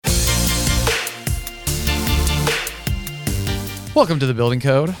Welcome to the Building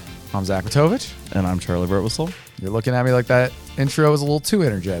Code. I'm Zach Matovich. And I'm Charlie Burtwhistle. You're looking at me like that intro was a little too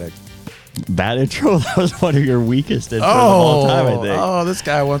energetic. Bad intro? That was one of your weakest intros of all time, I think. Oh, this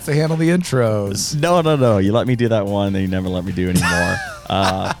guy wants to handle the intros. No. You let me do that one, then you never let me do anymore.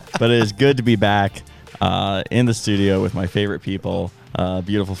 But it is good to be back in the studio with my favorite people.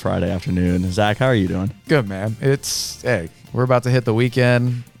 Beautiful Friday afternoon. Zach, how are you doing? Good, man. Hey, we're about to hit the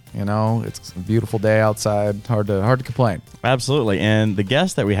weekend. You know, it's a beautiful day outside. Hard to complain. Absolutely. And the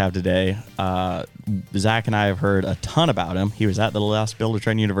guest that we have today, Zach and I have heard a ton about him. He was at the last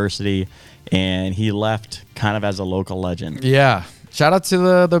Buildertrend University, and he left kind of as a local legend. Yeah. Shout out to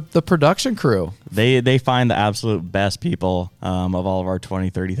the production crew. They find the absolute best people of all of our 20,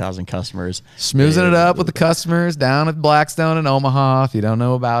 30,000 customers. Smoozing it up with the customers down at Blackstone in Omaha. If you don't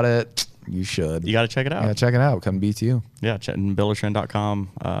know about it, you should. You got to check it out. Yeah, check it out. Come to BTU. Yeah, buildertrend.com.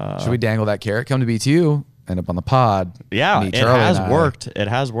 Should we dangle that carrot? Come to BTU. End up on the pod. Yeah, it has worked. It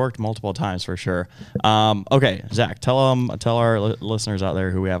has worked multiple times for sure. Okay, Zach, tell our listeners out there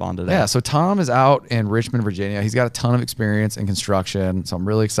who we have on today. Yeah, so Tom is out in Richmond, Virginia. He's got a ton of experience in construction, so I'm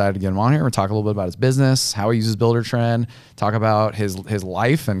really excited to get him on here. We're talk a little bit about his business, how he uses Buildertrend, talk about his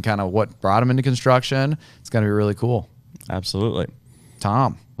life and kind of what brought him into construction. It's going to be really cool. Absolutely.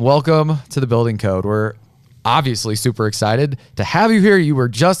 Tom, welcome to the Building Code. We're obviously super excited to have you here. You were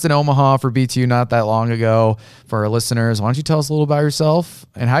just in Omaha for BTU not that long ago. For our listeners, why don't you tell us a little about yourself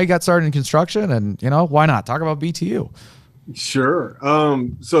and how you got started in construction, and why not talk about BTU? Sure.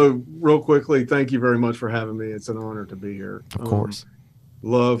 So real quickly, thank you very much for having me. It's an honor to be here. Of course.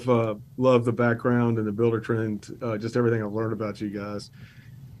 Love the background and the Buildertrend, just everything I've learned about you guys.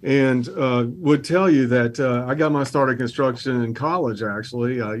 And would tell you that I got my start in construction in college,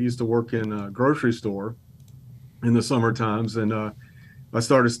 actually. I used to work in a grocery store in the summer times, and I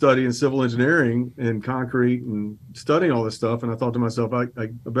started studying civil engineering and concrete and studying all this stuff. And I thought to myself, I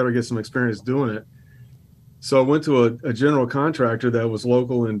better get some experience doing it. So I went to a general contractor that was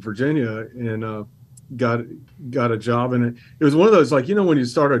local in Virginia and got a job. And it was one of those, like, when you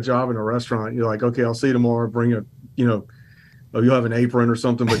start a job in a restaurant, you're like, okay, I'll see you tomorrow. Bring you'll have an apron or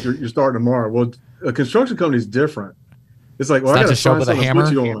something, but you're starting tomorrow. Well, a construction company is different. It's like, well, I got to find something to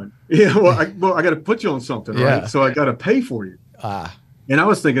put you on. Yeah, well, I got to put you on something, right? So I got to pay for you. And I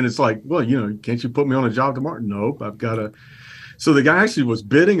was thinking, it's like, well, can't you put me on a job tomorrow? Nope, I've got to. So the guy actually was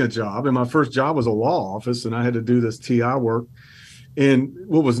bidding a job, and my first job was a law office, and I had to do this TI work. And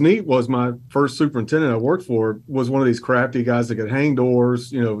what was neat was my first superintendent I worked for was one of these crafty guys that could hang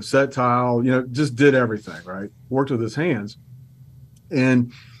doors, set tile, just did everything, right? Worked with his hands.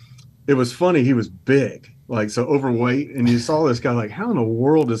 And it was funny, he was big, so overweight. And you saw this guy, like, how in the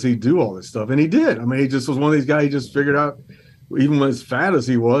world does he do all this stuff? And he did. I mean, he just was one of these guys, he just figured out, even as fat as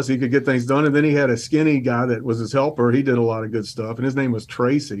he was, he could get things done. And then he had a skinny guy that was his helper. He did a lot of good stuff. And his name was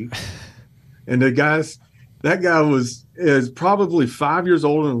Tracy. And that guy is probably 5 years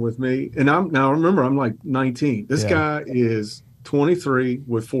older with me. And remember, I'm like 19. This guy is 23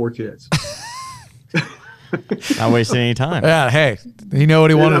 with 4 kids. Not wasting any time. Yeah, hey, he knew what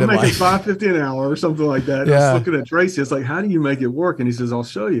he wanted. I'm making $5.50 an hour or something like that. Yeah. I was looking at Tracy. It's like, how do you make it work? And he says, I'll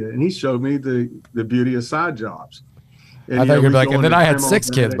show you. And he showed me the beauty of side jobs. And, I thought you'd be like, and then I had 6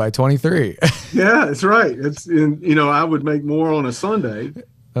 kids by 23. Yeah, that's right. I would make more on a Sunday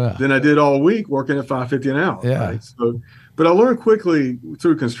than I did all week working at $5.50 an hour. Yeah. Right? So, but I learned quickly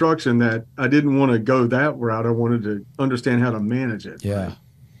through construction that I didn't want to go that route. I wanted to understand how to manage it. Yeah. Right?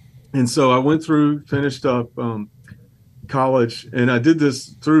 And so I finished up college, and I did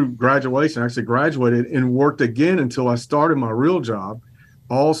this through graduation. I actually graduated and worked again until I started my real job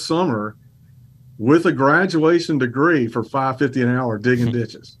all summer with a graduation degree for $5.50 an hour digging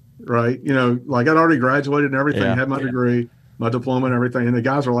ditches, right? I'd already graduated and everything, had my degree, my diploma and everything. And the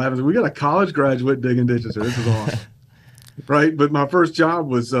guys were laughing. We got a college graduate digging ditches here. This is awesome. Right. But my first job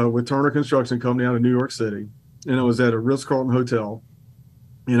was with Turner Construction Company out of New York City. And I was at a Ritz-Carlton hotel.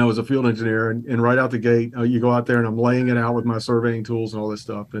 And I was a field engineer, and right out the gate, you go out there and I'm laying it out with my surveying tools and all this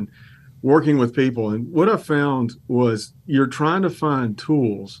stuff and working with people. And what I found was you're trying to find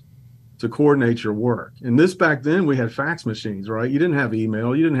tools to coordinate your work. And this back then we had fax machines, right? You didn't have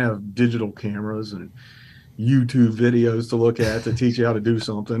email. You didn't have digital cameras and YouTube videos to look at to teach you how to do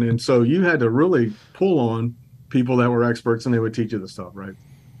something. And so you had to really pull on people that were experts, and they would teach you the stuff, right?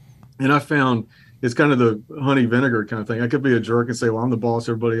 And I found it's kind of the honey vinegar kind of thing. I could be a jerk and say, well, I'm the boss,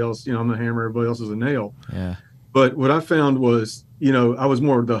 everybody else, I'm the hammer, everybody else is a nail. Yeah. But what I found was, I was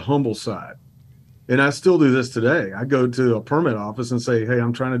more the humble side. And I still do this today. I go to a permit office and say, hey,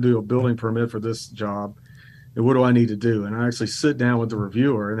 I'm trying to do a building permit for this job. And what do I need to do? And I actually sit down with the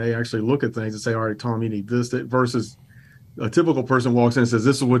reviewer, and they actually look at things and say, all right, Tom, you need this, that, versus a typical person walks in and says,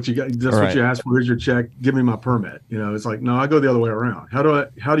 "This is what you got. This is what Right. you asked for. Here's your check. Give me my permit." You know, it's like, no, I go the other way around.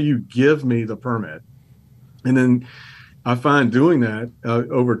 How do you give me the permit? And then I find doing that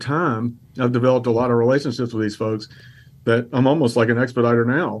over time, I've developed a lot of relationships with these folks that I'm almost like an expediter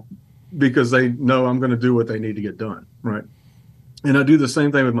now because they know I'm going to do what they need to get done. Right. And I do the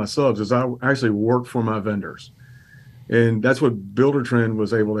same thing with my subs is I actually work for my vendors. And that's what Buildertrend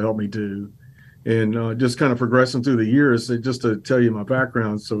was able to help me do. And just kind of progressing through the years, just to tell you my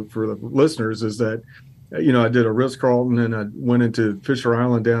background. So for the listeners is that, you know, I did a Ritz-Carlton and I went into Fisher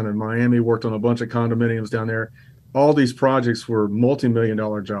Island down in Miami, worked on a bunch of condominiums down there. All these projects were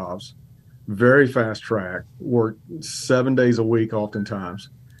multi-million-dollar jobs, very fast track, worked 7 days a week oftentimes.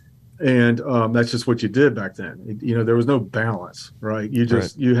 And that's just what you did back then. You know, there was no balance, right?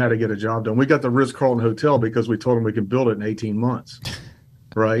 You had to get a job done. We got the Ritz-Carlton Hotel because we told them we could build it in 18 months,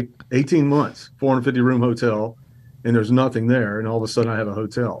 right? 18 months, 450 room hotel, and there's nothing there. And all of a sudden I have a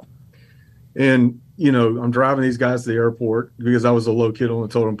hotel. And, you know, I'm driving these guys to the airport because I was a low kid on the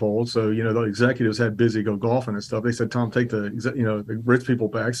totem pole. So, you know, the executives had busy go golfing and stuff. They said, "Tom, take the rich people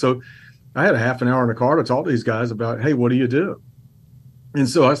back." So I had a half an hour in the car to talk to these guys about, hey, what do you do? And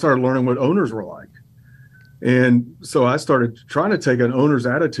so I started learning what owners were like. And so I started trying to take an owner's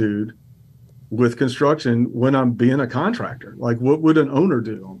attitude with construction when I'm being a contractor. Like, what would an owner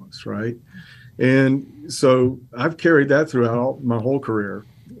do almost, right? And so I've carried that throughout my whole career.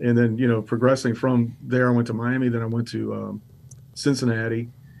 And then, you know, progressing from there, I went to Miami, then I went to Cincinnati.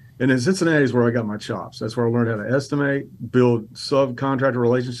 And in Cincinnati is where I got my chops. That's where I learned how to estimate, build subcontractor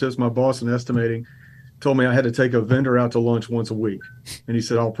relationships. My boss in estimating told me I had to take a vendor out to lunch once a week. And he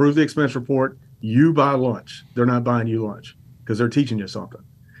said, "I'll approve the expense report. You buy lunch. They're not buying you lunch because they're teaching you something."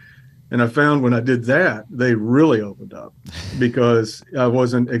 And I found when I did that, they really opened up because I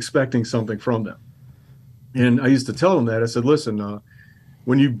wasn't expecting something from them. And I used to tell them that. I said, "Listen,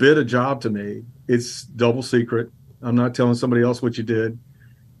 when you bid a job to me, it's double secret. I'm not telling somebody else what you did."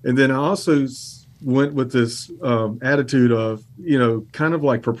 And then I also went with this attitude of, you know, kind of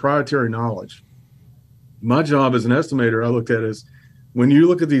like proprietary knowledge. My job as an estimator, I looked at as when you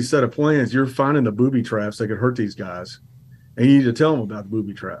look at these set of plans, you're finding the booby traps that could hurt these guys. And you need to tell them about the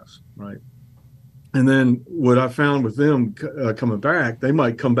booby traps, right? And then what I found with them coming back, they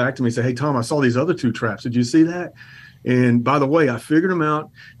might come back to me and say, "Hey, Tom, I saw these other two traps. Did you see that? And by the way, I figured them out.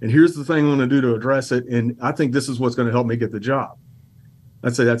 And here's the thing I'm going to do to address it. And I think this is what's going to help me get the job."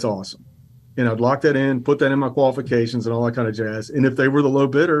 I'd say, "That's awesome." And I'd lock that in, put that in my qualifications and all that kind of jazz. And if they were the low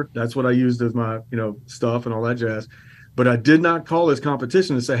bidder, that's what I used as my, you know, stuff and all that jazz. But I did not call this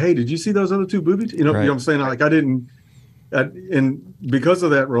competition and say, "Hey, did you see those other two boobies?" You know, Right. you know what I'm saying? Like I didn't. And because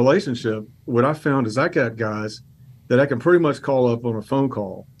of that relationship, what I found is I got guys that I can pretty much call up on a phone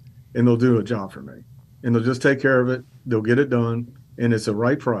call and they'll do a job for me. And they'll just take care of it. They'll get it done. And it's the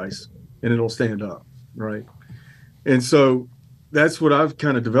right price and it'll stand up. Right. And so that's what I've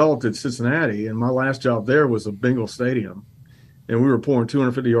kind of developed in Cincinnati. And my last job there was a Bengal stadium. And we were pouring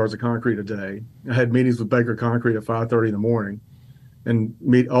 250 yards of concrete a day. I had meetings with Baker Concrete at 5:30 in the morning and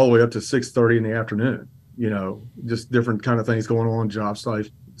meet all the way up to 6:30 in the afternoon. You know, just different kind of things going on, job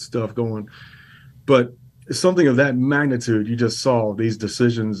site stuff going. But something of that magnitude, you just saw these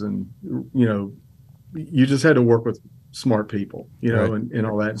decisions and, you know, you just had to work with smart people, you know, Right. and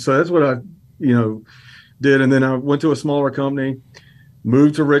all that. So that's what I, you know, did. And then I went to a smaller company,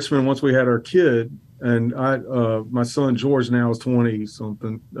 moved to Richmond once we had our kid. And my son George now is 20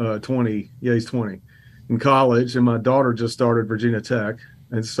 something, 20. Yeah, he's 20 in college. And my daughter just started Virginia Tech.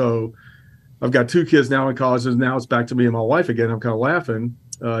 And so I've got two kids now in college, and now it's back to me and my wife again. I'm kind of laughing.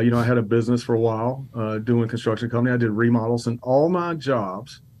 You know, I had a business for a while doing construction company. I did remodels, and all my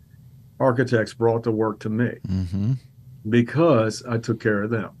jobs, architects brought the work to me because I took care of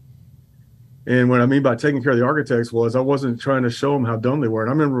them. And what I mean by taking care of the architects was I wasn't trying to show them how dumb they were. And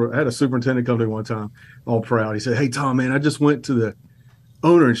I remember I had a superintendent come to me one time, all proud. He said, "Hey, Tom, man, I just went to the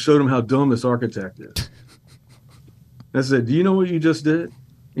owner and showed him how dumb this architect is." I said, "Do you know what you just did?"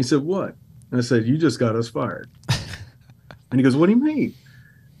 He said, "What?" And I said, "You just got us fired." And he goes, "What do you mean?"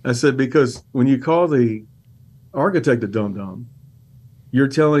 I said, "Because when you call the architect a dum-dum, you're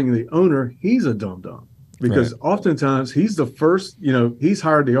telling the owner he's a dum-dum. Because oftentimes he's the first, you know, he's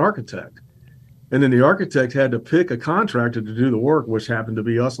hired the architect. And then the architect had to pick a contractor to do the work, which happened to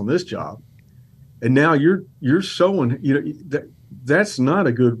be us on this job. And now you're showing, you know, that's not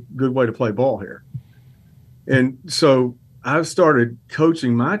a good way to play ball here." And so I've started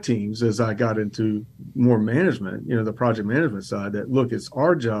coaching my teams as I got into more management, you know, the project management side, that look, it's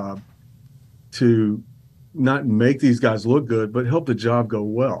our job to not make these guys look good, but help the job go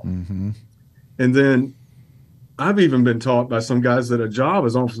well. And then I've even been taught by some guys that a job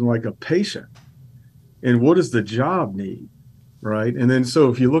is often like a patient. And what does the job need? Right. And then so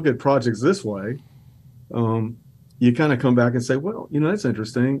if you look at projects this way, you kind of come back and say, well, that's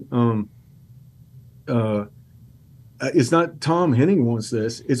interesting. It's not Tom Henning wants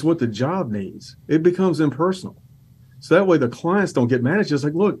this. It's what the job needs. It becomes impersonal. So that way the clients don't get mad. It's just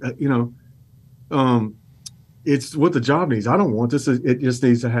like, look, it's what the job needs. I don't want this. It just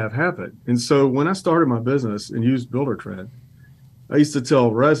needs to happen. And so when I started my business and used Buildertrend, I used to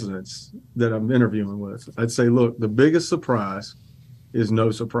tell residents that I'm interviewing with, I'd say, look, the biggest surprise is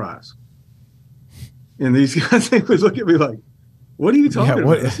no surprise. And these guys, they would look at me like, what are you talking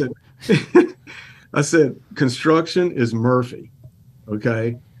about? I said, construction is Murphy,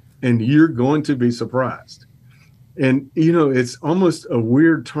 okay? And you're going to be surprised. And, it's almost a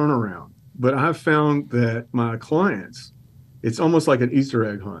weird turnaround. But I've found that my clients, it's almost like an Easter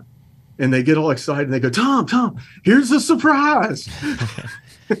egg hunt. And they get all excited and they go, Tom, here's the surprise.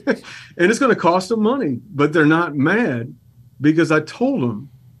 And it's going to cost them money, but they're not mad because I told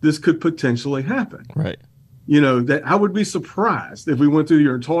them this could potentially happen. Right. That I would be surprised if we went through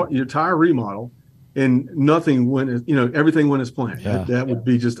your entire remodel and nothing went, everything went as planned. Yeah. That would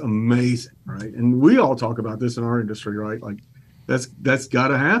be just amazing. Right. And we all talk about this in our industry, right? Like that's got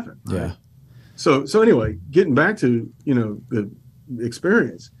to happen. Right? Yeah. So anyway, getting back to, the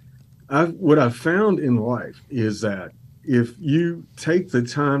experience, what I've found in life is that if you take the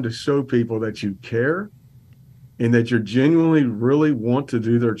time to show people that you care and that you genuinely really want to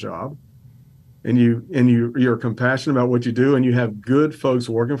do their job and you're compassionate about what you do and you have good folks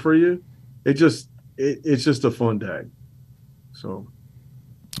working for you, it's just a fun day. So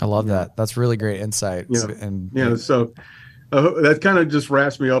I love that. That's really great insight. So that kind of just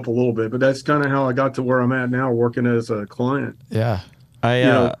wraps me up a little bit, but that's kind of how I got to where I'm at now, working as a client. Yeah.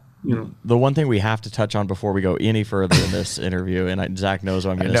 The one thing we have to touch on before we go any further in this interview, and Zach knows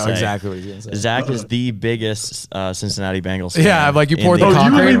what I'm going to say. Exactly what he's going to say. Zach is the biggest Cincinnati Bengals fan. Yeah, like you poured the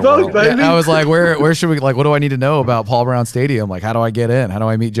concrete. You and me both, baby. I was like, where should we, like, what do I need to know about Paul Brown Stadium? Like, how do I get in? How do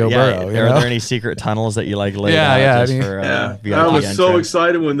I meet Joe Burrow? Are there any secret tunnels that you laid out for I was so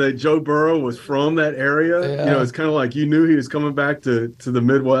excited when Joe Burrow was from that area. Yeah. It's kind of like you knew he was coming back to the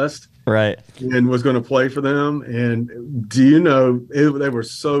Midwest. Right. And was going to play for them. And do you know, they were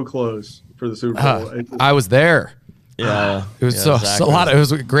so close for the Super Bowl. I was there. Yeah. It was a lot. It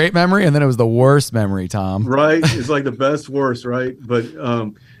was a great memory. And then it was the worst memory, Tom. Right. It's like the best, worst. Right. But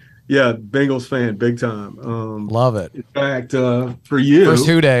Bengals fan, big time. Love it. In fact, for you. First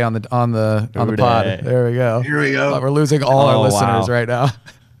Who Day on the pod. There we go. Here we go. We're losing all our listeners right now.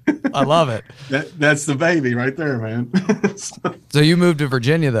 I love it. That's the baby right there, man. So you moved to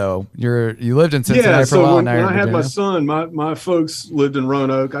Virginia, though. You lived in Cincinnati for a while. When I had my son, my folks lived in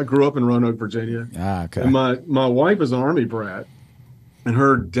Roanoke. I grew up in Roanoke, Virginia. Okay. And my wife is an Army brat, and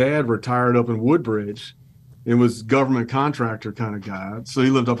her dad retired up in Woodbridge, and was government contractor kind of guy. So he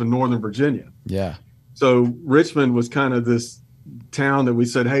lived up in Northern Virginia. Yeah. So Richmond was kind of this town that we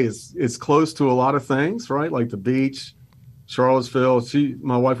said, hey, it's close to a lot of things, right? Like the beach. Charlottesville.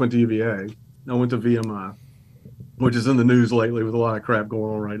 My wife went to UVA. I went to VMI, which is in the news lately with a lot of crap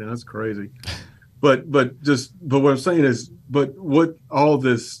going on right now. It's crazy. But what I'm saying is, what all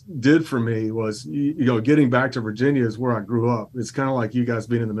this did for me was, getting back to Virginia is where I grew up. It's kind of like you guys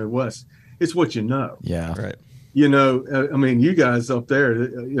being in the Midwest. It's what you know. Yeah. Right. I mean, you guys up there,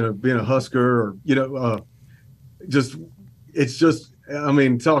 being a Husker or,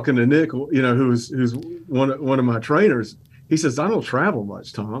 talking to Nick, who's one of my trainers. He says, I don't travel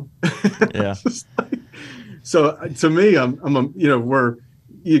much, Tom. Yeah. So to me, I'm where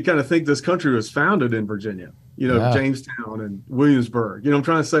you kind of think this country was founded in Virginia, Jamestown and Williamsburg, I'm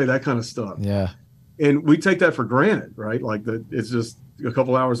trying to say that kind of stuff. Yeah. And we take that for granted, right? Like it's just a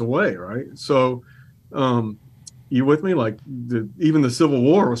couple hours away. Right. So, you with me? Like even the Civil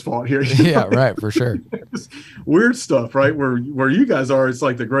War was fought here. Yeah, right. For sure. Weird stuff, right? Where you guys are, it's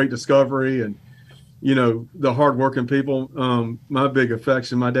like the Great Discovery and, the hardworking people. My big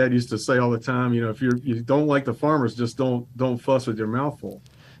affection, my dad used to say all the time, if you don't like the farmers, just don't fuss with your mouth full.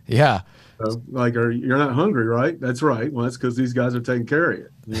 Yeah. So, you're not hungry, right? That's right. Well, that's because these guys are taking care of you.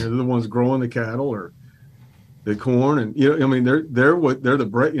 They're the ones growing the cattle or the corn, and they're the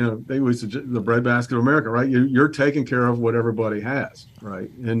bread. They always the breadbasket of America, right? You're taking care of what everybody has,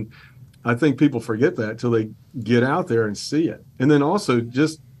 right? And I think people forget that till they get out there and see it. And then also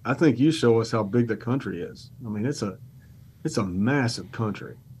I think you show us how big the country is. I mean, it's a massive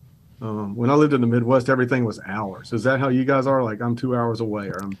country. When I lived in the Midwest, everything was hours. Is that how you guys are? Like I'm 2 hours away,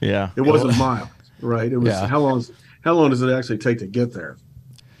 or yeah. It wasn't miles, right? It was how long does it actually take to get there?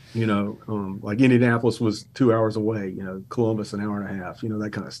 Like Indianapolis was 2 hours away, Columbus an hour and a half, that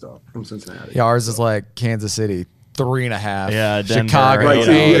kind of stuff from Cincinnati. Yeah, ours is like Kansas City, 3.5. Yeah, Denver, Chicago, Right,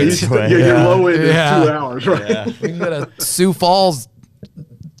 so, 8. your low end is 2 hours, right? Yeah. We can go to Sioux Falls,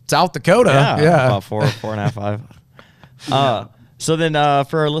 South Dakota. Yeah. About 4.5, 5. So then,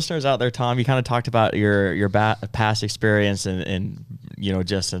 for our listeners out there, Tom, you kind of talked about your past experience and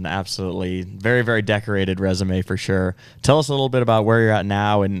just an absolutely very, very decorated resume for sure. Tell us a little bit about where you're at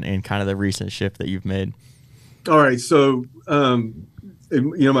now and kind of the recent shift that you've made. All right, so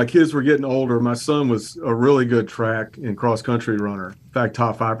my kids were getting older. My son was a really good track and cross country runner. In fact,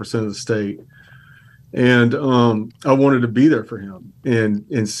 top 5% of the state. And I wanted to be there for him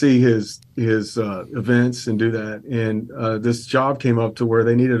and see his events and do that. And this job came up to where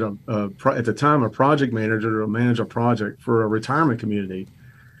they needed at the time a project manager to manage a project for a retirement community.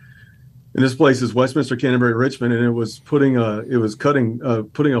 And this place is Westminster, Canterbury, Richmond, and it was putting a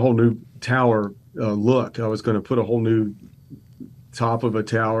whole new tower look. I was going to put a whole new top of a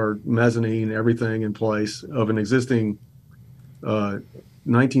tower, mezzanine, everything in place of an existing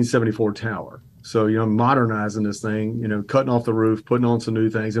 1974 tower. So, modernizing this thing, cutting off the roof, putting on some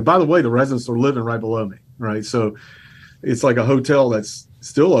new things. And by the way, the residents are living right below me, right? So it's like a hotel that's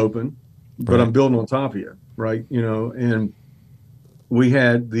still open, but I'm building on top of you, right? And we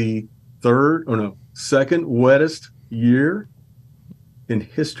had the second wettest year in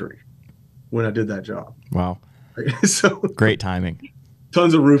history when I did that job. Wow. So great timing.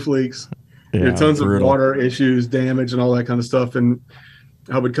 Tons of roof leaks, tons brutal. of water issues, damage, and all that kind of stuff. And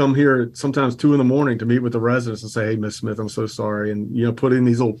I would come here sometimes 2 a.m. to meet with the residents and say, "Hey, Miss Smith, I'm so sorry," and put in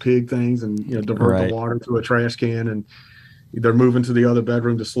these little pig things and divert the water to a trash can, and they're moving to the other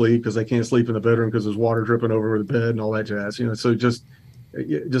bedroom to sleep because they can't sleep in the bedroom because there's water dripping over the bed and all that jazz. So just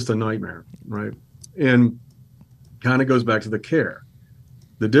a nightmare, right? And kind of goes back to the care.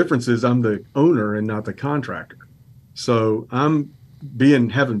 The difference is I'm the owner and not the contractor. So having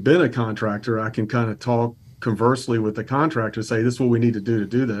been a contractor, I can kind of talk conversely with the contractor, say this is what we need to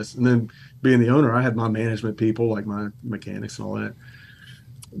do this. And then being the owner, I had my management people, like my mechanics and all that.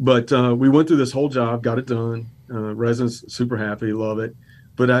 But we went through this whole job, got it done. Residents super happy, love it.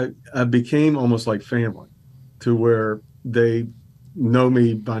 But I became almost like family, to where they know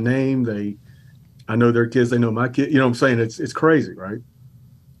me by name. I know their kids, they know my kids. You know what I'm saying? It's crazy, right?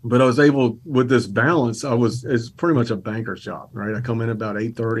 But I was able, with this balance, it's pretty much a banker's job, right? I come in about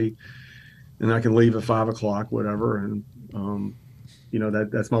 8:30 and I can leave at 5 o'clock, whatever. And,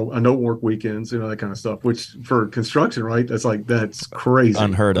 that's I don't work weekends, that kind of stuff, which for construction, right? That's crazy.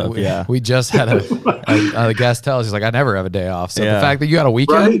 Unheard of. Yeah. We just had a guest tell us, he's like, I never have a day off. So the fact that you had a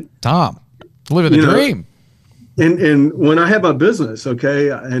weekend, right? Tom, living the dream. And when I had my business,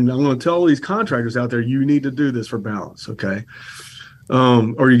 okay, and I'm going to tell all these contractors out there, you need to do this for balance, okay?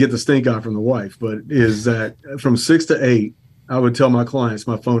 Or you get the stink eye from the wife, but is that from 6 to 8, I would tell my clients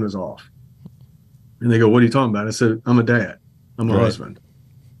my phone is off. And they go, what are you talking about? I said, I'm a dad. I'm a husband.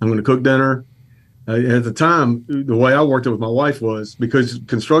 I'm going to cook dinner. At the time, the way I worked it with my wife was, because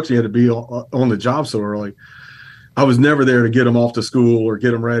construction, you had to be on the job so early, I was never there to get them off to school or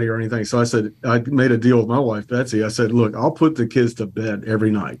get them ready or anything. So I said, I made a deal with my wife, Betsy. I said, look, I'll put the kids to bed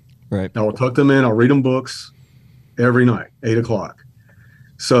every night. Right. I will tuck them in. I'll read them books every night, 8 o'clock.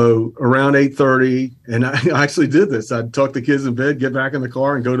 So around 8:30, and I actually did this. I'd tuck the kids in bed, get back in the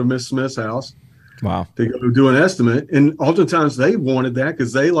car, and go to Miss Smith's house. Wow. To go do an estimate. And oftentimes they wanted that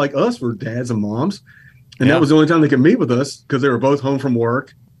because they, like us, were dads and moms. And that was the only time they could meet with us, because they were both home from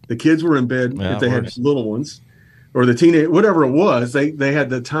work. The kids were in bed if they had little ones, or the teenage, whatever it was, they had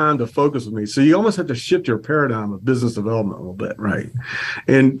the time to focus with me. So you almost have to shift your paradigm of business development a little bit, right?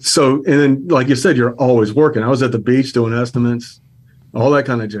 And then, like you said, you're always working. I was at the beach doing estimates, all that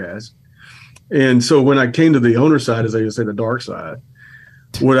kind of jazz. And so when I came to the owner side, as I used to say, the dark side,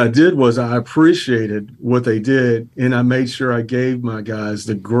 what I did was I appreciated what they did, and I made sure I gave my guys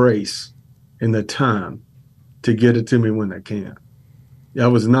the grace and the time to get it to me when they can. I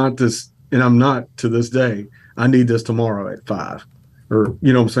was not this, and I'm not to this day, I need this tomorrow at 5. Or,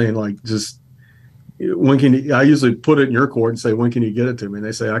 you know what I'm saying? Like, just, when can you, I usually put it in your court and say, when can you get it to me? And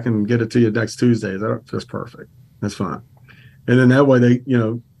they say, I can get it to you next Tuesday. That's perfect. That's fine. And then that way they,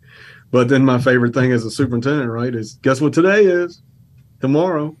 but then my favorite thing as a superintendent, right, is guess what today is?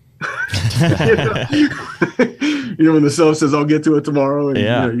 Tomorrow. When the sub says I'll get to it tomorrow, and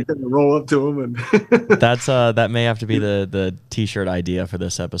you kind of roll up to them, and that's that may have to be the t-shirt idea for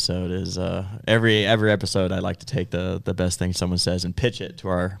this episode. Is every episode I like to take the best thing someone says and pitch it to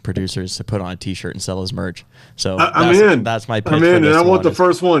our producers to put on a t-shirt and sell as merch. So that's my pitch. I'm in, and I want the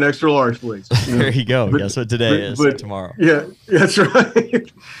first one extra large, please. There you go. Guess what today is tomorrow. Yeah, that's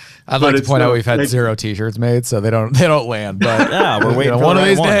right. I'd But like to it's point out not- we've had like- 0 T-shirts made, so they don't land. But Yeah, we're waiting for one the of right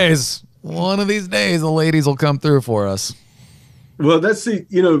these one. days. One of these days, the ladies will come through for us. Well, that's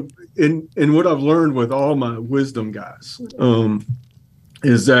in what I've learned with all my wisdom guys,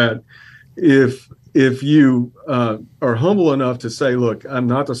 is that if you are humble enough to say, look, I'm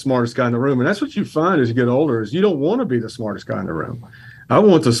not the smartest guy in the room, and that's what you find as you get older is you don't want to be the smartest guy in the room. I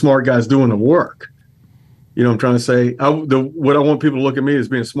want the smart guys doing the work. You know what I'm trying to say? What I want people to look at me as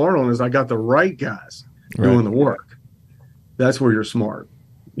being smart on is I got the right guys doing the work. That's where you're smart,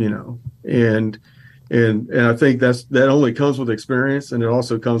 and I think that only comes with experience, and it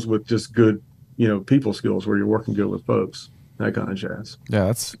also comes with just good, people skills where you're working good with folks, that kind of jazz. Yeah,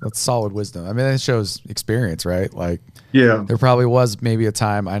 that's solid wisdom. I mean, it shows experience, right? Like, Yeah. there probably was maybe a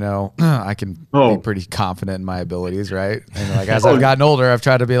time I know I can Oh. be pretty confident in my abilities, right? And like as I've gotten older, I've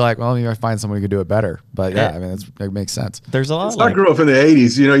tried to be like, well, maybe I find someone who can do it better. But yeah, I mean, it makes sense. There's a lot. So I grew up in the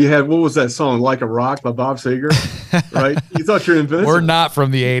 80s. You had, what was that song, Like a Rock by Bob Seger, right? You thought you're invincible. We're not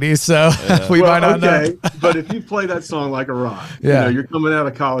from the 80s, so we might not know. But if you play that song Like a Rock, Yeah. you're coming out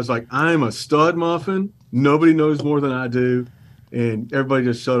of college like, I'm a stud muffin. Nobody knows more than I do. And everybody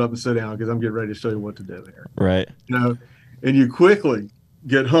just shut up and sit down because I'm getting ready to show you what to do here. Right. And you quickly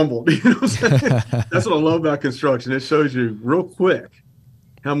get humbled. You know what I'm saying? That's what I love about construction. It shows you real quick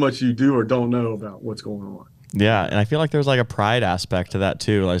how much you do or don't know about what's going on. Yeah, and I feel like there's like a pride aspect to that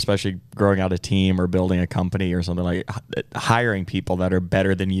too, like especially growing out a team or building a company or something, like hiring people that are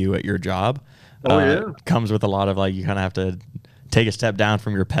better than you at your job. Comes with a lot of like, you kind of have to take a step down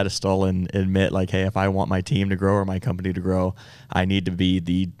from your pedestal and admit like, hey, if I want my team to grow or my company to grow, I need to be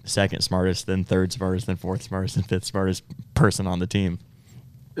the second smartest, then third smartest, then fourth smartest, and fifth smartest person on the team.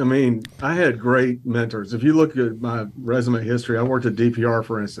 I mean, I had great mentors. If you look at my resume history, I worked at DPR,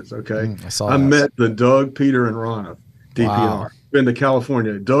 for instance. Okay. I met the Doug, Peter, and Ron of DPR. Wow. Been to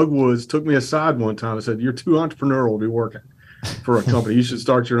California. Doug Woods took me aside one time and said, "You're too entrepreneurial to be working for a company. You should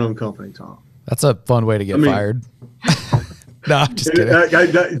start your own company, Tom." That's a fun way to get fired. No, I'm just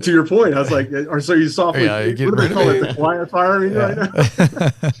kidding. To your point, I was like, or so you softly, what do they call it, the quiet firing right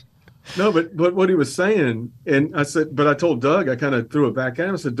now? No, but what he was saying, and I said, but I told Doug, I kind of threw it back at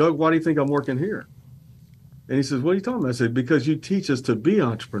him. I said, Doug, why do you think I'm working here? And he says, what are you talking about? I said, because you teach us to be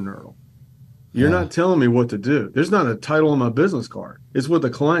entrepreneurial. You're not telling me what to do. There's not a title on my business card. It's what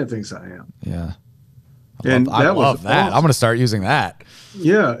the client thinks I am. Yeah. I love that. Awesome. I'm going to start using that.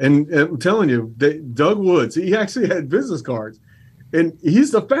 Yeah, and I'm telling you, Doug Woods, he actually had business cards, and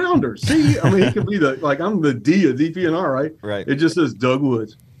he's the founder. See, I mean, he could be I'm the D of DPNR, right? Right. It just says Doug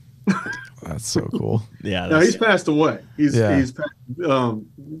Woods. That's so cool. Yeah. Now he's passed away. He's passed, I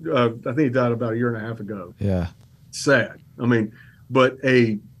think he died about a year and a half ago. Yeah. Sad. I mean, but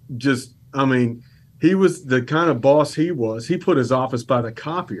he was the kind of boss he was. He put his office by the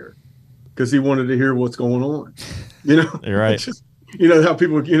copier because he wanted to hear what's going on. You're right. Just, how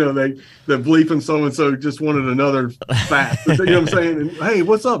people, the bleeping so-and-so just wanted another fact. You know what I'm saying? And, hey,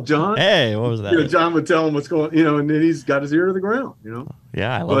 what's up, John? Hey, what was that? John would tell him what's going, and then he's got his ear to the ground,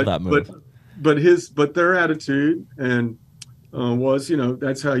 Yeah, I love that move. But their attitude and was,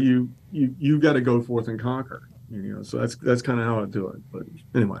 that's how you got to go forth and conquer, so that's kind of how I do it. But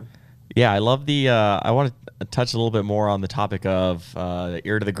anyway. Yeah, I love I want to touch a little bit more on the topic of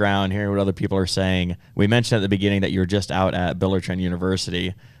ear to the ground, hearing what other people are saying. We mentioned at the beginning that you were just out at Builder Trend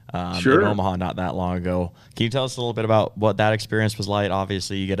University in Omaha not that long ago. Can you tell us a little bit about what that experience was like?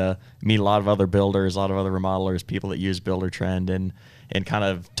 Obviously, you get to meet a lot of other builders, a lot of other remodelers, people that use Builder Trend, and kind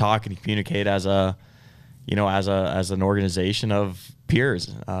of talk and communicate as an organization of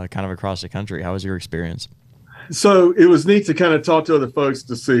peers kind of across the country. How was your experience? So it was neat to kind of talk to other folks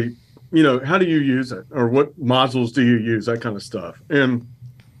to see, how do you use it, or what modules do you use, that kind of stuff. And,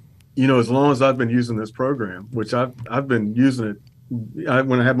 as long as I've been using this program, which I've been using it,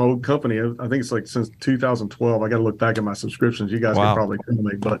 when I had my old company, I think it's like since 2012. I got to look back at my subscriptions. You guys can probably tell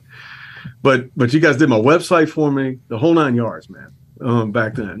me, but you guys did my website for me, the whole 9 yards, man,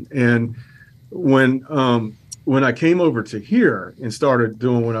 back then. And when I came over to here and started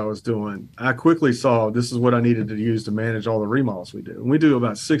doing what I was doing, I quickly saw this is what I needed to use to manage all the remodels we do. And we do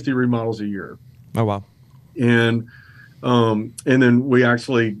about 60 remodels a year. Oh, wow. And then we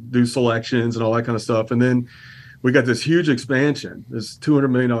actually do selections and all that kind of stuff. And then we got this huge expansion, this $200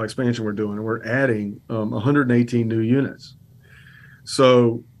 million expansion we're doing, and we're adding 118 new units.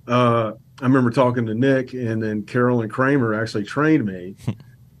 So I remember talking to Nick, and then Carol and Kramer actually trained me,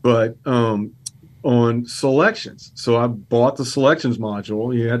 but on selections. So I bought the selections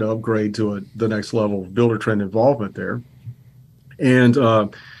module. You had to upgrade to the next level of Builder Trend involvement there. And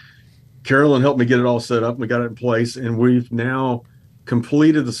Carolyn helped me get it all set up. We got it in place, and we've now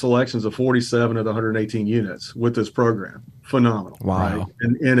completed the selections of 47 of the 118 units with this program. Phenomenal. Wow. Right?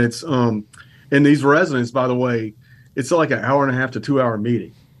 And it's and these residents, by the way, it's like an hour and a half to 2 hour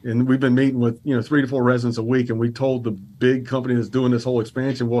meeting. And we've been meeting with 3 to 4 residents a week, and we told the big company that's doing this whole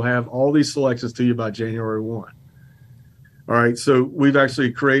expansion, we'll have all these selections to you by January 1. All right, so we've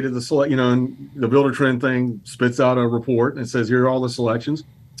actually created the select, and the Builder Trend thing spits out a report and it says here are all the selections,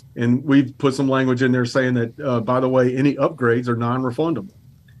 and we've put some language in there saying that by the way, any upgrades are non-refundable.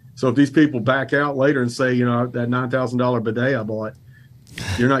 So if these people back out later and say, that $9,000 bidet I bought,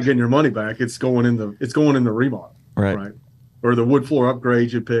 you're not getting your money back. It's going in the remodel, right? Or the wood floor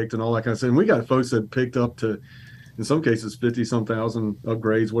upgrades you picked and all that kind of stuff. And we got folks that picked up to, in some cases, 50-some thousand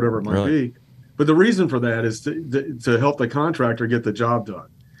upgrades, whatever it might be. But the reason for that is to help the contractor get the job done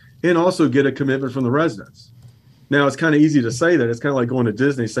and also get a commitment from the residents. Now, it's kind of easy to say that. It's kind of like going to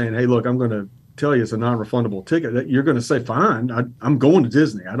Disney saying, hey, look, I'm going to tell you it's a non-refundable ticket. That you're going to say, fine, I'm going to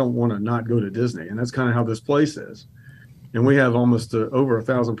Disney. I don't want to not go to Disney. And that's kind of how this place is. And we have almost over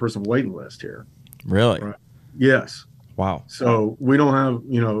 1,000 person waiting list here. Really? Right? Yes. Wow. So we don't have,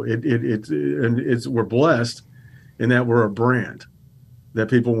 we're blessed in that we're a brand that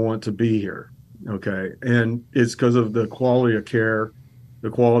people want to be here. Okay. And it's because of the quality of care,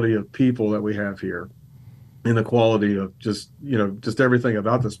 the quality of people that we have here, and the quality of just everything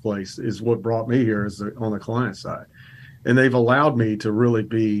about this place is what brought me here on the client side. And they've allowed me to really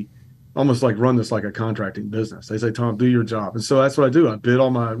be almost like run this like a contracting business. They say, Tom, do your job. And so that's what I do. I bid all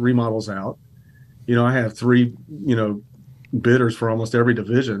my remodels out. I have 3, bidders for almost every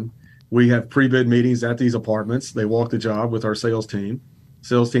division. We have pre-bid meetings at these apartments. They walk the job with our sales team.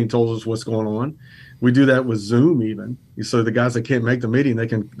 Sales team tells us what's going on. We do that with Zoom even. So the guys that can't make the meeting,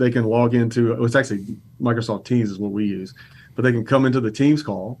 they can log into, it's actually Microsoft Teams is what we use, but they can come into the Teams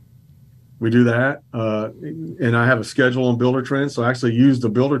call. We do that. And I have a schedule on Builder Trend. So I actually use the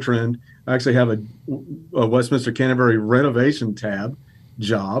Builder Trend. I actually have a Westminster Canterbury renovation tab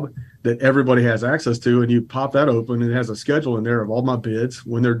job that everybody has access to. And you pop that open and it has a schedule in there of all my bids,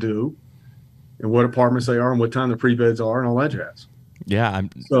 when they're due and what apartments they are and what time the pre-bids are and all that jazz. Yeah.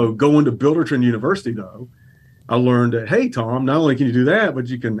 So going to Builder Trend University, though, I learned that, hey, Tom, not only can you do that, but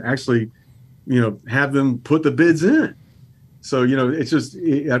you can actually, have them put the bids in. So, it's just,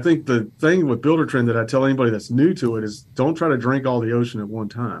 I think the thing with Builder Trend that I tell anybody that's new to it is don't try to drink all the ocean at one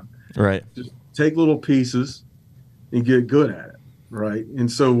time. Right. Just take little pieces and get good at it. Right.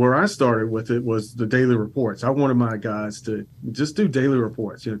 And so where I started with it was the daily reports. I wanted my guys to just do daily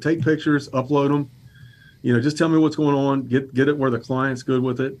reports, take pictures, upload them. Just tell me what's going on, get it where the client's good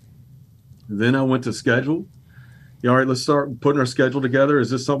with it. Then I went to schedule. All right, let's start putting our schedule together. Is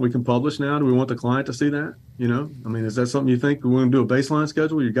this something we can publish now? Do we want the client to see that? Is that something you think we're going to do a baseline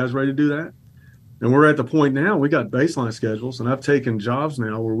schedule? You guys ready to do that? And we're at the point now, we got baseline schedules, and I've taken jobs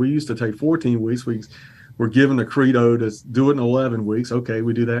now where we used to take 14 weeks. We're given the credo to do it in 11 weeks. Okay,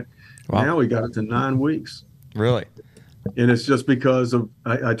 we do that. Wow. Now we got it to 9 weeks. Really? And it's just because of,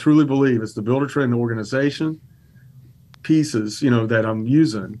 I truly believe it's the Builder Trend organization pieces, that I'm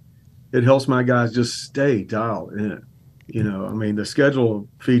using. It helps my guys just stay dialed in. The schedule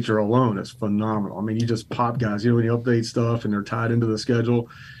feature alone is phenomenal. You just pop guys, when you update stuff and they're tied into the schedule,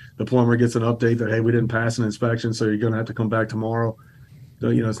 the plumber gets an update that, hey, we didn't pass an inspection, so you're going to have to come back tomorrow.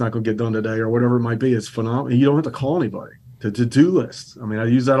 It's not going to get done today or whatever it might be. It's phenomenal. You don't have to call anybody. To-do lists. I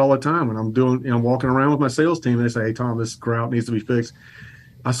use that all the time when I'm doing, I'm walking around with my sales team and they say, hey, Tom, this grout needs to be fixed.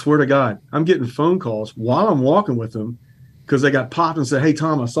 I swear to God, I'm getting phone calls while I'm walking with them because they got popped and said, hey,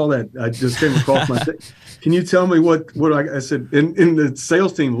 Tom, I saw that. I just came across my thing. Can you tell me what I said? And the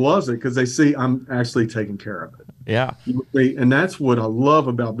sales team loves it because they see I'm actually taking care of it. Yeah. And that's what I love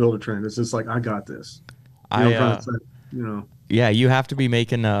about Builder Trend. It's just like, I got this. Yeah, you have to be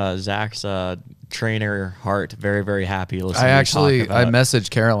making Zach's trainer heart very, very happy. I messaged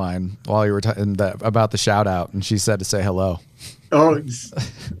Caroline while you were talking about the shout out, and she said to say hello. Oh, it's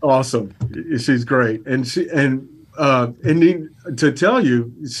awesome! She's great, and to tell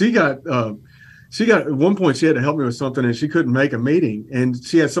you, she got at one point she had to help me with something, and she couldn't make a meeting, and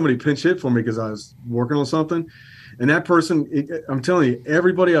she had somebody pinch hit for me because I was working on something, and that person, I'm telling you,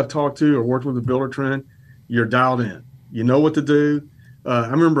 everybody I've talked to or worked with the Builder Trend, you're dialed in. You know what to do. I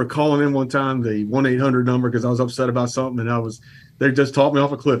remember calling in one time the 1-800 number because I was upset about something, and they just talked me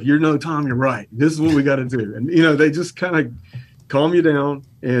off a cliff. Tom, you're right. This is what we got to do. And they just kind of calm you down.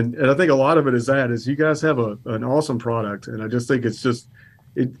 And I think a lot of it is you guys have an awesome product, and I just think it's just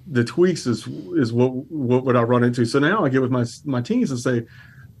the tweaks is what I run into. So now I get with my teams and say,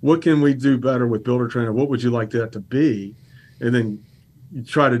 what can we do better with Builder Trend? What would you like that to be? And then you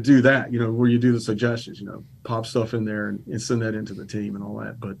try to do that, where you do the suggestions, pop stuff in there and send that into the team and all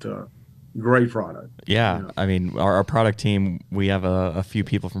that. But great product. Yeah. I mean, our product team, we have a few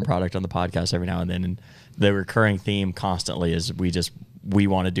people from product on the podcast every now and then. And the recurring theme constantly is we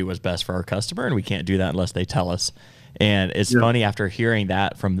want to do what's best for our customer, and we can't do that unless they tell us. And it's funny, after hearing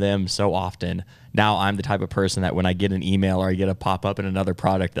that from them so often, now I'm the type of person that when I get an email or I get a pop-up in another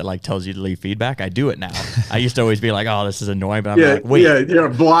product that like tells you to leave feedback, I do it now. I used to always be like, oh, this is annoying, but I'm like, wait. Yeah,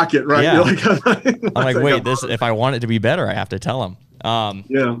 block it, right? Yeah. I'm like, wait, if I want it to be better, I have to tell them.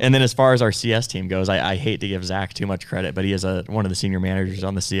 And then as far as our CS team goes, I hate to give Zach too much credit, but he is one of the senior managers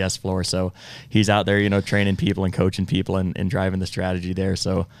on the CS floor. So he's out there, training people and coaching people and driving the strategy there.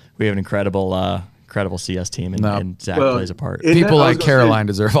 So we have an incredible CS team, and Zach plays a part. People like Caroline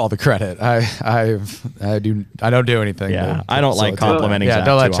deserve all the credit. I don't do anything. Yeah, I don't like complimenting. Yeah, Zach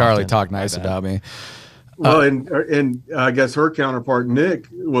don't let too Charlie often. talk nice about me. Well, and I guess her counterpart, Nick,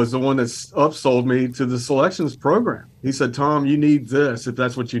 was the one that upsold me to the selections program. He said, Tom, you need this if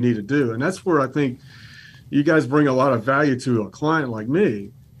that's what you need to do. And that's where I think you guys bring a lot of value to a client like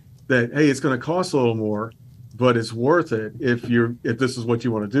me, that, hey, it's going to cost a little more, but it's worth it if this is what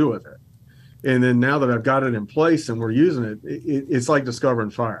you want to do with it. And then now that I've got it in place and we're using it, it's like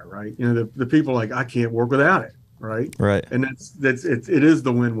discovering fire, right? The people are like, I can't work without it. Right. And it is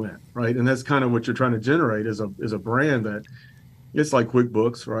the win-win. Right. And that's kind of what you're trying to generate is a brand that it's like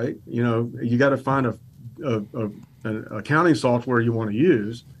QuickBooks. Right. You got to find an accounting software you want to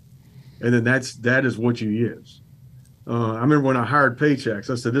use. And then that is what you use. I remember when I hired Paychex,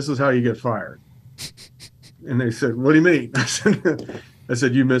 I said, this is how you get fired. And they said, what do you mean? I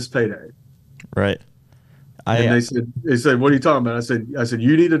said, you missed payday. Right. And they said, what are you talking about? I said,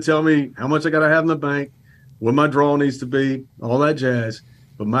 you need to tell me how much I got to have in the bank, what my draw needs to be, all that jazz.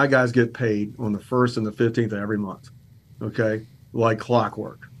 But my guys get paid on the 1st and the 15th of every month. Okay. Like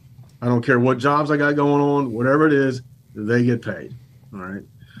clockwork. I don't care what jobs I got going on, whatever it is, they get paid. All right.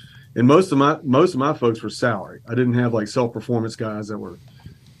 And most of my folks were salary. I didn't have like self-performance guys that were,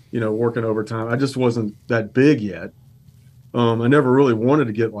 working overtime. I just wasn't that big yet. I never really wanted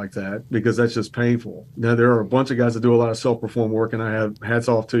to get like that because that's just painful. Now there are a bunch of guys that do a lot of self-perform work, and I have hats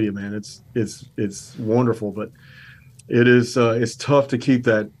off to you, man. It's wonderful, but it's tough to keep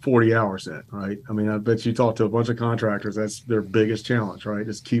that 40 hours in, right? I mean, I bet you talk to a bunch of contractors, that's their biggest challenge, right?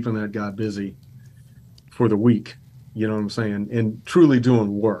 Is keeping that guy busy for the week. You know what I'm saying? And truly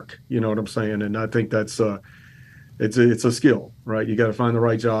doing work. You know what I'm saying? And I think that's it's a skill, right? You got to find the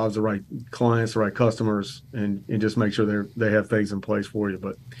right jobs, the right clients, the right customers, and just make sure they have things in place for you.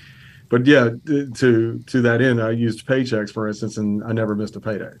 But yeah, to that end, I used Paychex, for instance, and I never missed a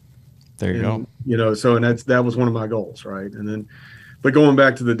payday. There you go. And that was one of my goals, right? And then, but going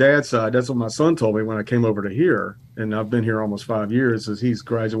back to the dad side, that's what my son told me when I came over to here, and I've been here almost 5 years as he's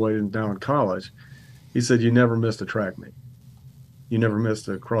graduated down in college. He said, you never missed a track meet. You never missed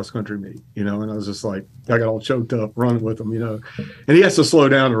a cross-country meet, and I was just like, I got all choked up running with him, and he has to slow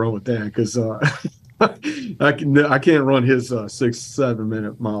down to run with that because I can't run his 6-7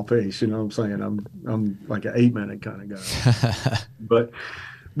 minute mile pace. You know what I'm saying? I'm like an 8-minute kind of guy.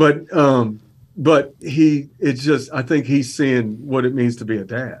 but I think he's seeing what it means to be a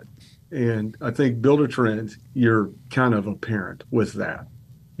dad. And I think Buildertrend, you're kind of a parent with that.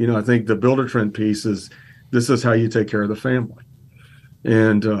 I think the Buildertrend piece this is how you take care of the family.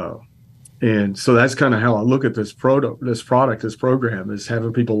 And so that's kind of how I look at this program is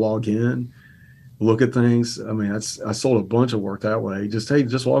having people log in, look at things. I mean, I sold a bunch of work that way. Just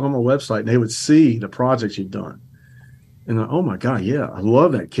log on my website and they would see the projects you've done. And oh my God, yeah, I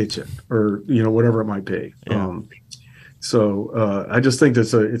love that kitchen or, whatever it might be. Yeah. So I just think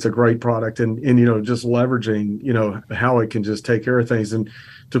it's a great product and just leveraging, how it can just take care of things. And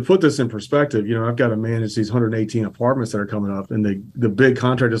to put this in perspective, I've got to manage these 118 apartments that are coming up, and the big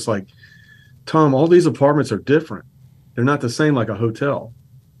contract is like, Tom, all these apartments are different. They're not the same like a hotel.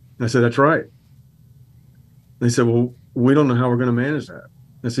 And I said, that's right. They said, well, we don't know how we're going to manage that.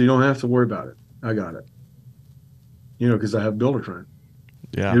 I said, you don't have to worry about it. I got it. Because I have Buildertrend.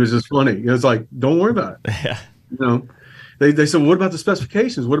 Yeah. It was just funny. It was like, don't worry about it. Yeah. They said, well, what about the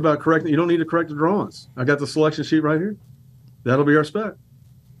specifications? What about correcting? You don't need to correct the drawings. I got the selection sheet right here. That'll be our spec.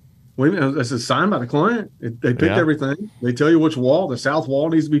 Wait a minute. I said, signed by the client. They picked everything. They tell you which wall, the south wall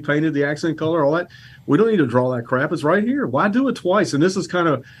needs to be painted, the accent color, all that. We don't need to draw that crap. It's right here. Why do it twice? And this is kind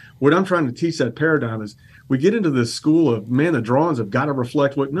of what I'm trying to teach that paradigm is we get into this school of, man, the drawings have got to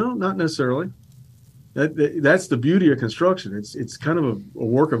reflect what, no, not necessarily. That's the beauty of construction. It's kind of a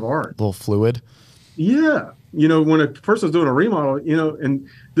work of art. A little fluid. Yeah. When a person's doing a remodel, and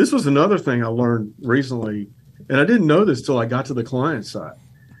this was another thing I learned recently And I didn't know this till I got to the client side.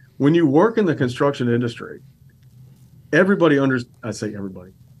 When you work in the construction industry, I say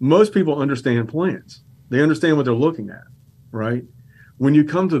everybody, most people understand plans. They understand what they're looking at, right? When you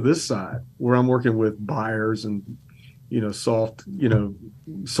come to this side where I'm working with buyers and, soft,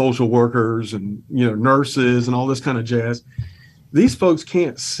 social workers and, nurses and all this kind of jazz, these folks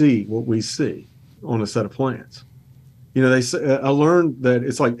can't see what we see on a set of plans. They say, I learned that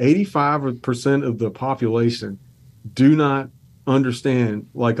it's like 85% of the population do not understand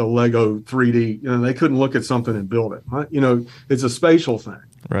like a Lego 3D. They couldn't look at something and build it. It's a spatial thing.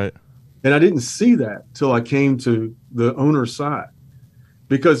 Right. And I didn't see that till I came to the owner's side.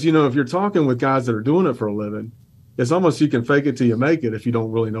 Because, if you're talking with guys that are doing it for a living, it's almost you can fake it till you make it if you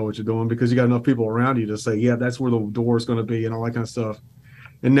don't really know what you're doing, because you got enough people around you to say, yeah, that's where the door is going to be and all that kind of stuff.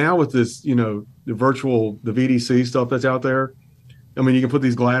 And now with this, the VDC stuff that's out there, I mean, you can put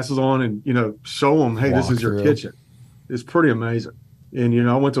these glasses on and, show them, hey, this is your kitchen. It's pretty amazing. And,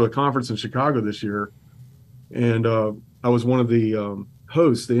 I went to a conference in Chicago this year, and I was one of the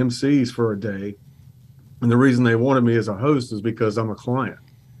hosts, the MCs for a day. And the reason they wanted me as a host is because I'm a client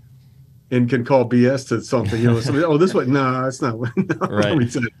and can call BS to something, somebody, oh, this way. No, it's not. No, right. Let me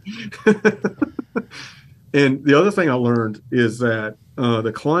tell you. And the other thing I learned is that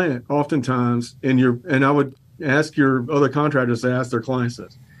the client oftentimes, and I would ask your other contractors to ask their clients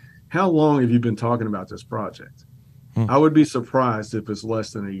this, how long have you been talking about this project? I would be surprised if it's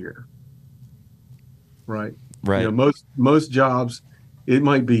less than a year. Right. Right. Most jobs, it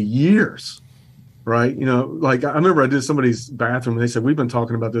might be years. Right. Like I remember I did somebody's bathroom and they said, we've been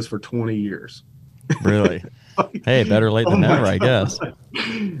talking about this for 20 years. Really? Hey, better late than never, I guess.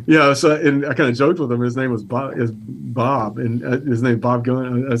 Yeah. So, and I kind of joked with him. His name was Bob, and his name Bob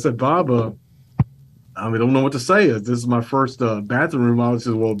Gunn. I said, Bob, I don't know what to say. This is my first bathroom remodel. He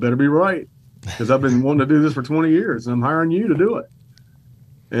says, well, it better be right, because I've been wanting to do this for 20 years and I'm hiring you to do it.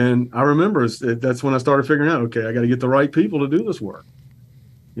 And I remember that's when I started figuring out, okay, I got to get the right people to do this work.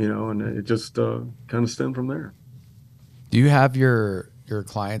 And it just kind of stemmed from there. Do you have your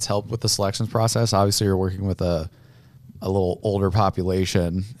clients help with the selections process? Obviously, you're working with a little older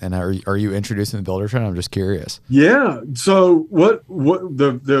population, and are you introducing the builder trend? I'm just curious. Yeah. So what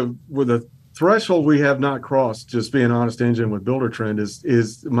the threshold we have not crossed, just being honest, Engine, with builder trend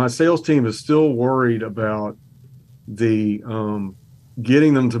is my sales team is still worried about the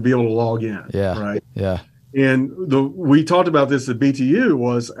getting them to be able to log in. Yeah. Right. Yeah. And we talked about this at BTU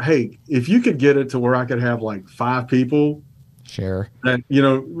was, hey, if you could get it to where I could have like 5 people share, and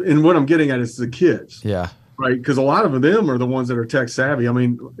and what I'm getting at is the kids. Yeah. Right. Because a lot of them are the ones that are tech savvy. I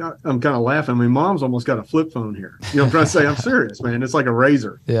mean, I'm kind of laughing. I mean, mom's almost got a flip phone here. I'm trying to say, I'm serious, man. It's like a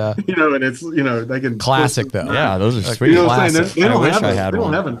razor. Yeah. And it's, they can. Classic though. Yeah. Those are sweet. What I'm saying? They don't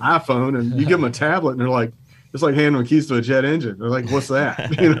have an iPhone, and you give them a tablet and they're like, it's like handing them keys to a jet engine. They're like, what's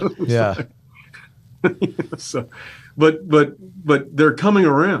that? Yeah. So, but they're coming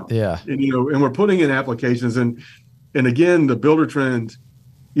around. Yeah. And, and we're putting in applications, and again, the builder trend,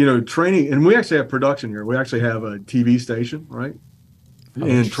 training, and we actually have production here. We actually have a TV station, right?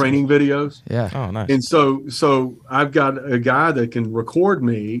 And training videos. Yeah. Oh, nice. And so I've got a guy that can record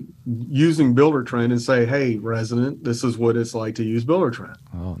me using builder trend and say, hey, resident, this is what it's like to use builder trend.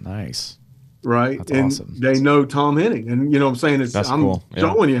 Oh, nice. Right. That's and awesome. They know Tom Henning. And what I'm saying is I'm cool. Yeah.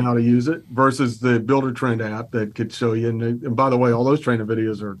 showing you how to use it versus the Builder Trend app that could show you. And by the way, all those training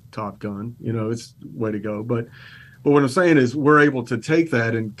videos are top gun. It's way to go. But what I'm saying is we're able to take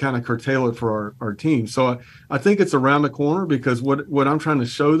that and kind of curtail it for our team. So I think it's around the corner, because what I'm trying to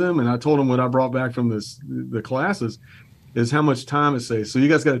show them, and I told them what I brought back from the classes, is how much time it saves. So you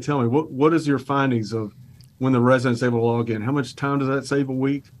guys got to tell me, what is your findings of when the resident's able to log in? How much time does that save a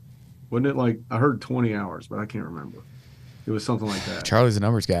week? Wasn't it like, I heard 20 hours, but I can't remember. It was something like that. Charlie's a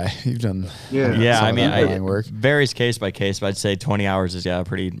numbers guy. You've done I mean, work. Varies case by case, but I'd say 20 hours is a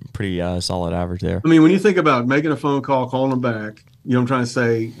pretty solid average there. I mean, when you think about making a phone call, calling them back, I'm trying to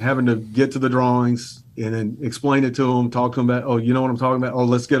say, having to get to the drawings and then explain it to them, talk to them about, oh, you know what I'm talking about? Oh,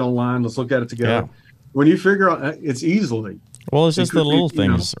 let's get online, let's look at it together. Yeah. When you figure out, it's easily. Well, it's just the little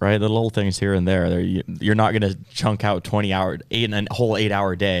things, right? The little things here and there. You're not going to chunk out 20 hour, a whole 8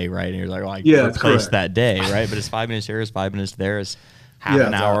 hour day, right? And you're like, replace that day, right? But it's 5 minutes here, it's 5 minutes there, it's half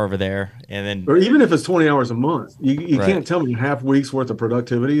an hour over there, and then. Or even if it's 20 hours a month, you can't tell me half week's worth of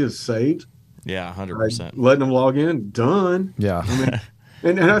productivity is saved. Yeah, 100%. Right? Letting them log in, done. Yeah. I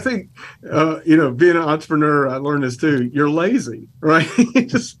mean, and I think, being an entrepreneur, I learned this too. You're lazy, right?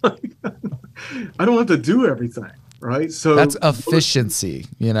 Just like, I don't have to do everything. Right. So that's efficiency,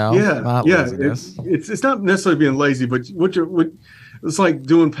 not laziness. It's not necessarily being lazy, but it's like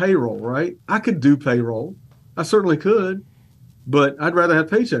doing payroll, right? I could do payroll. I certainly could, but I'd rather have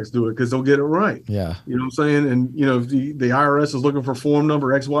paychecks do it because they'll get it right. Yeah. You know what I'm saying? And, you know, if the IRS is looking for form number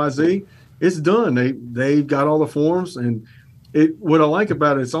XYZ, it's done. They've got all the forms. And what I like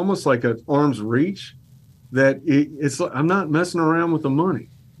about it, it's almost like an arm's reach that I'm not messing around with the money.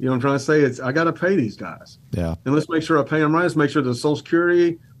 You know what I'm trying to say? I got to pay these guys. Yeah. And let's make sure I pay them right. Let's make sure the Social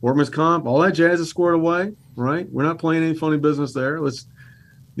Security, workman's comp, all that jazz is squared away, right? We're not playing any funny business there. Let's,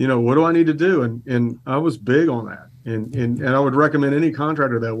 you know, what do I need to do? And I was big on that. And I would recommend any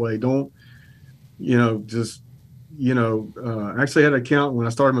contractor that way. Don't, you know, just, you know, actually had an accountant when I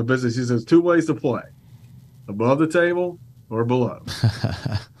started my business. He says 2 ways to play, above the table or below,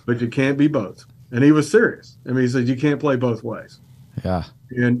 but you can't be both. And he was serious. I mean, he said, you can't play both ways. Yeah.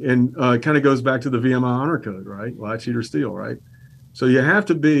 And it kind of goes back to the VMI honor code, right? Lie, cheat, or steal, right? So you have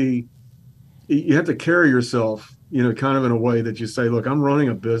to carry yourself, you know, kind of in a way that you say, look, I'm running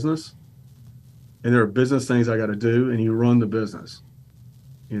a business and there are business things I got to do, and you run the business,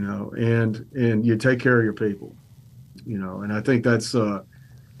 you know, and you take care of your people, you know, and I think that's a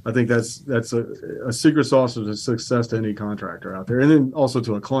secret sauce of success to any contractor out there. And then also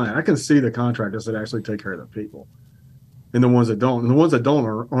to a client, I can see the contractors that actually take care of the people and the ones that don't. And the ones that don't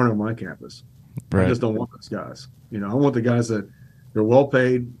aren't on my campus. Right. I just don't want those guys. You know, I want the guys that they're well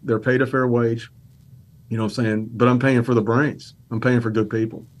paid, they're paid a fair wage, you know what I'm saying? But I'm paying for the brains. I'm paying for good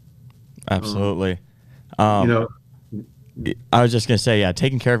people. Absolutely. You know, I was just going to say, yeah,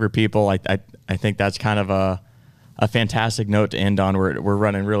 taking care of your people, I think that's kind of a fantastic note to end on. We're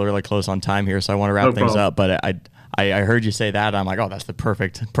running really, really close on time here, so I want to wrap things up. But I heard you say that. I'm like, oh, that's the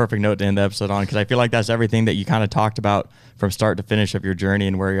perfect note to end the episode on, because I feel like that's everything that you kind of talked about from start to finish of your journey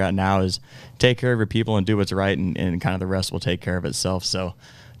and where you're at now is take care of your people and do what's right, and kind of the rest will take care of itself. So,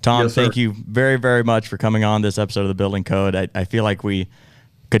 Tom, yes, thank you very, very much for coming on this episode of The Building Code. I feel like we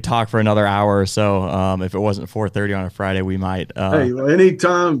could talk for another hour or so. If it wasn't 4:30 on a Friday, we might. Hey,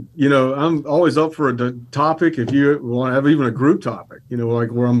 anytime, you know, I'm always up for a topic. If you want to have even a group topic, you know, like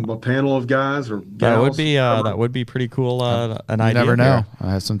where I'm a panel of guys or gals. That would be pretty cool. An idea. You never know.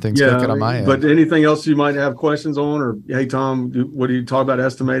 I have some things cooking on my end. But anything else you might have questions on, or hey, Tom, what do you talk about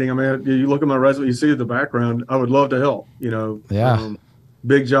estimating? I mean, you look at my resume, you see the background. I would love to help. You know,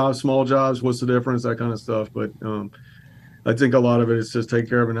 big jobs, small jobs, what's the difference? That kind of stuff. But I think a lot of it is just take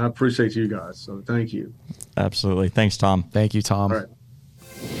care of it. And I appreciate you guys. So thank you. Absolutely. Thanks, Tom. Thank you, Tom. All right.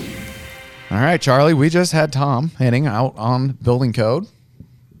 All right, Charlie. We just had Tom Henning out on Building Code.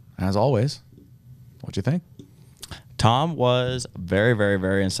 As always, what'd you think? Tom was very, very,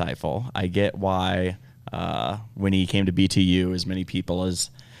 very insightful. I get why when he came to BTU, as many people as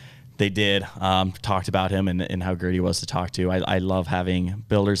they did talked about him and how great he was to talk to. I love having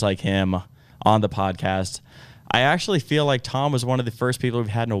builders like him on the podcast. I actually feel like Tom was one of the first people we've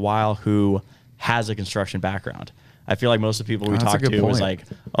had in a while who has a construction background. I feel like most of the people we talked to was like,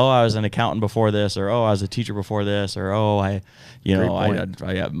 oh, I was an accountant before this, or oh, I was a teacher before this, or oh, one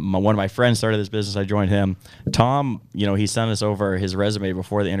of my friends started this business, I joined him. Tom, you know, he sent us over his resume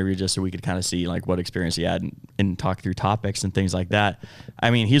before the interview just so we could kind of see like what experience he had and talk through topics and things like that.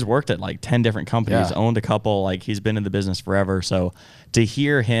 I mean, he's worked at like 10 different companies, owned a couple, like he's been in the business forever. So to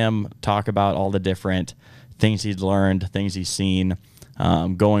hear him talk about all the different things he's learned, things he's seen,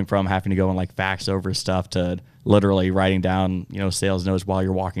 going from having to go and like fax over stuff to literally writing down, you know, sales notes while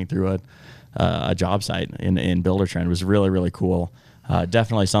you're walking through a job site in Buildertrend was really, really cool.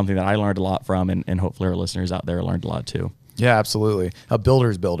 Definitely something that I learned a lot from, and hopefully our listeners out there learned a lot too. Yeah, absolutely. A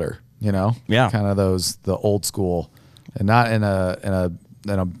builder's builder, you know? Yeah. Kind of the old school, and not in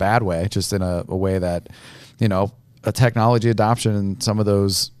a bad way, just in a way that, you know, a technology adoption and some of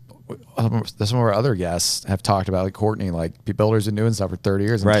our other guests have talked about, like Courtney, like builders been doing stuff for 30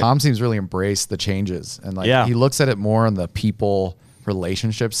 years. And right. Tom seems really embrace the changes. And like he looks at it more on the people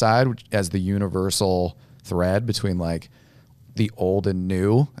relationship side as the universal thread between like the old and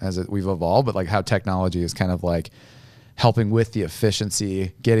new as we've evolved, but like how technology is kind of like helping with the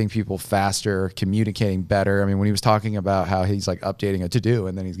efficiency, getting people faster, communicating better. I mean, when he was talking about how he's like updating a to-do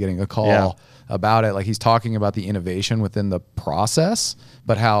and then he's getting a call about it, like he's talking about the innovation within the process,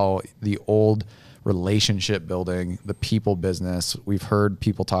 but how the old relationship building, the people business, we've heard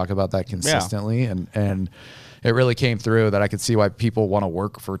people talk about that consistently. And it really came through that I could see why people want to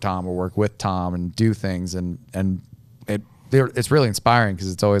work for Tom or work with Tom and do things. And it's really inspiring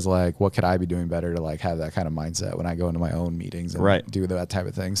because it's always like, what could I be doing better to like have that kind of mindset when I go into my own meetings and do that type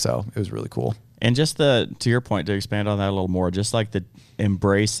of thing. So it was really cool. And just to your point, to expand on that a little more, just like the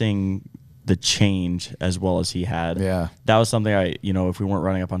embracing the change as well as he had. Yeah. That was something if we weren't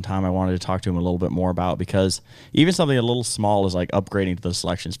running up on time, I wanted to talk to him a little bit more about, because even something a little small is like upgrading to the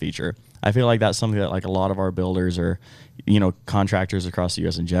selections feature. I feel like that's something that like a lot of our builders or, contractors across the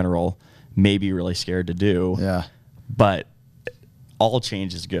U.S. in general may be really scared to do. Yeah. But all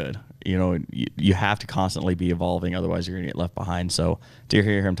change is good. You have to constantly be evolving, otherwise you're going to get left behind. So to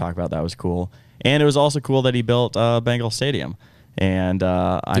hear him talk about that was cool. And it was also cool that he built Bengal Stadium. And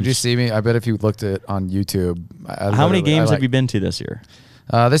did you see me? I bet if you looked at on YouTube. How many games have you been to this year?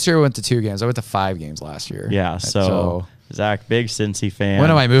 This year we went to 2 games. I went to 5 games last year. Yeah. So Zach, big Cincy fan. When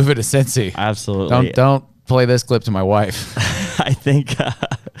am I moving to Cincy? Absolutely. Don't play this clip to my wife. I think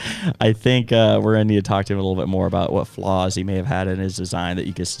we're going to need to talk to him a little bit more about what flaws he may have had in his design that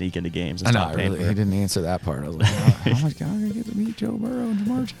you could sneak into games. And I know, he didn't answer that part. I was like, how much am I going to get to meet Joe Burrow and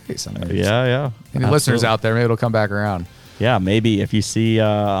Jamar Chase? Yeah. Any listeners out there, maybe it'll come back around. Yeah, maybe if you see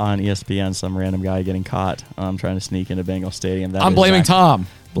on ESPN some random guy getting caught trying to sneak into Bengal Stadium. I'm blaming Tom.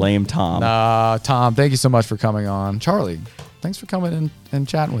 Blame Tom. Tom, thank you so much for coming on. Charlie, thanks for coming in and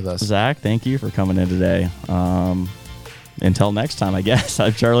chatting with us. Zach, thank you for coming in today. Until next time, I guess.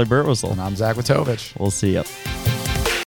 I'm Charlie Burtwistle. And I'm Zach Witovich. We'll see you.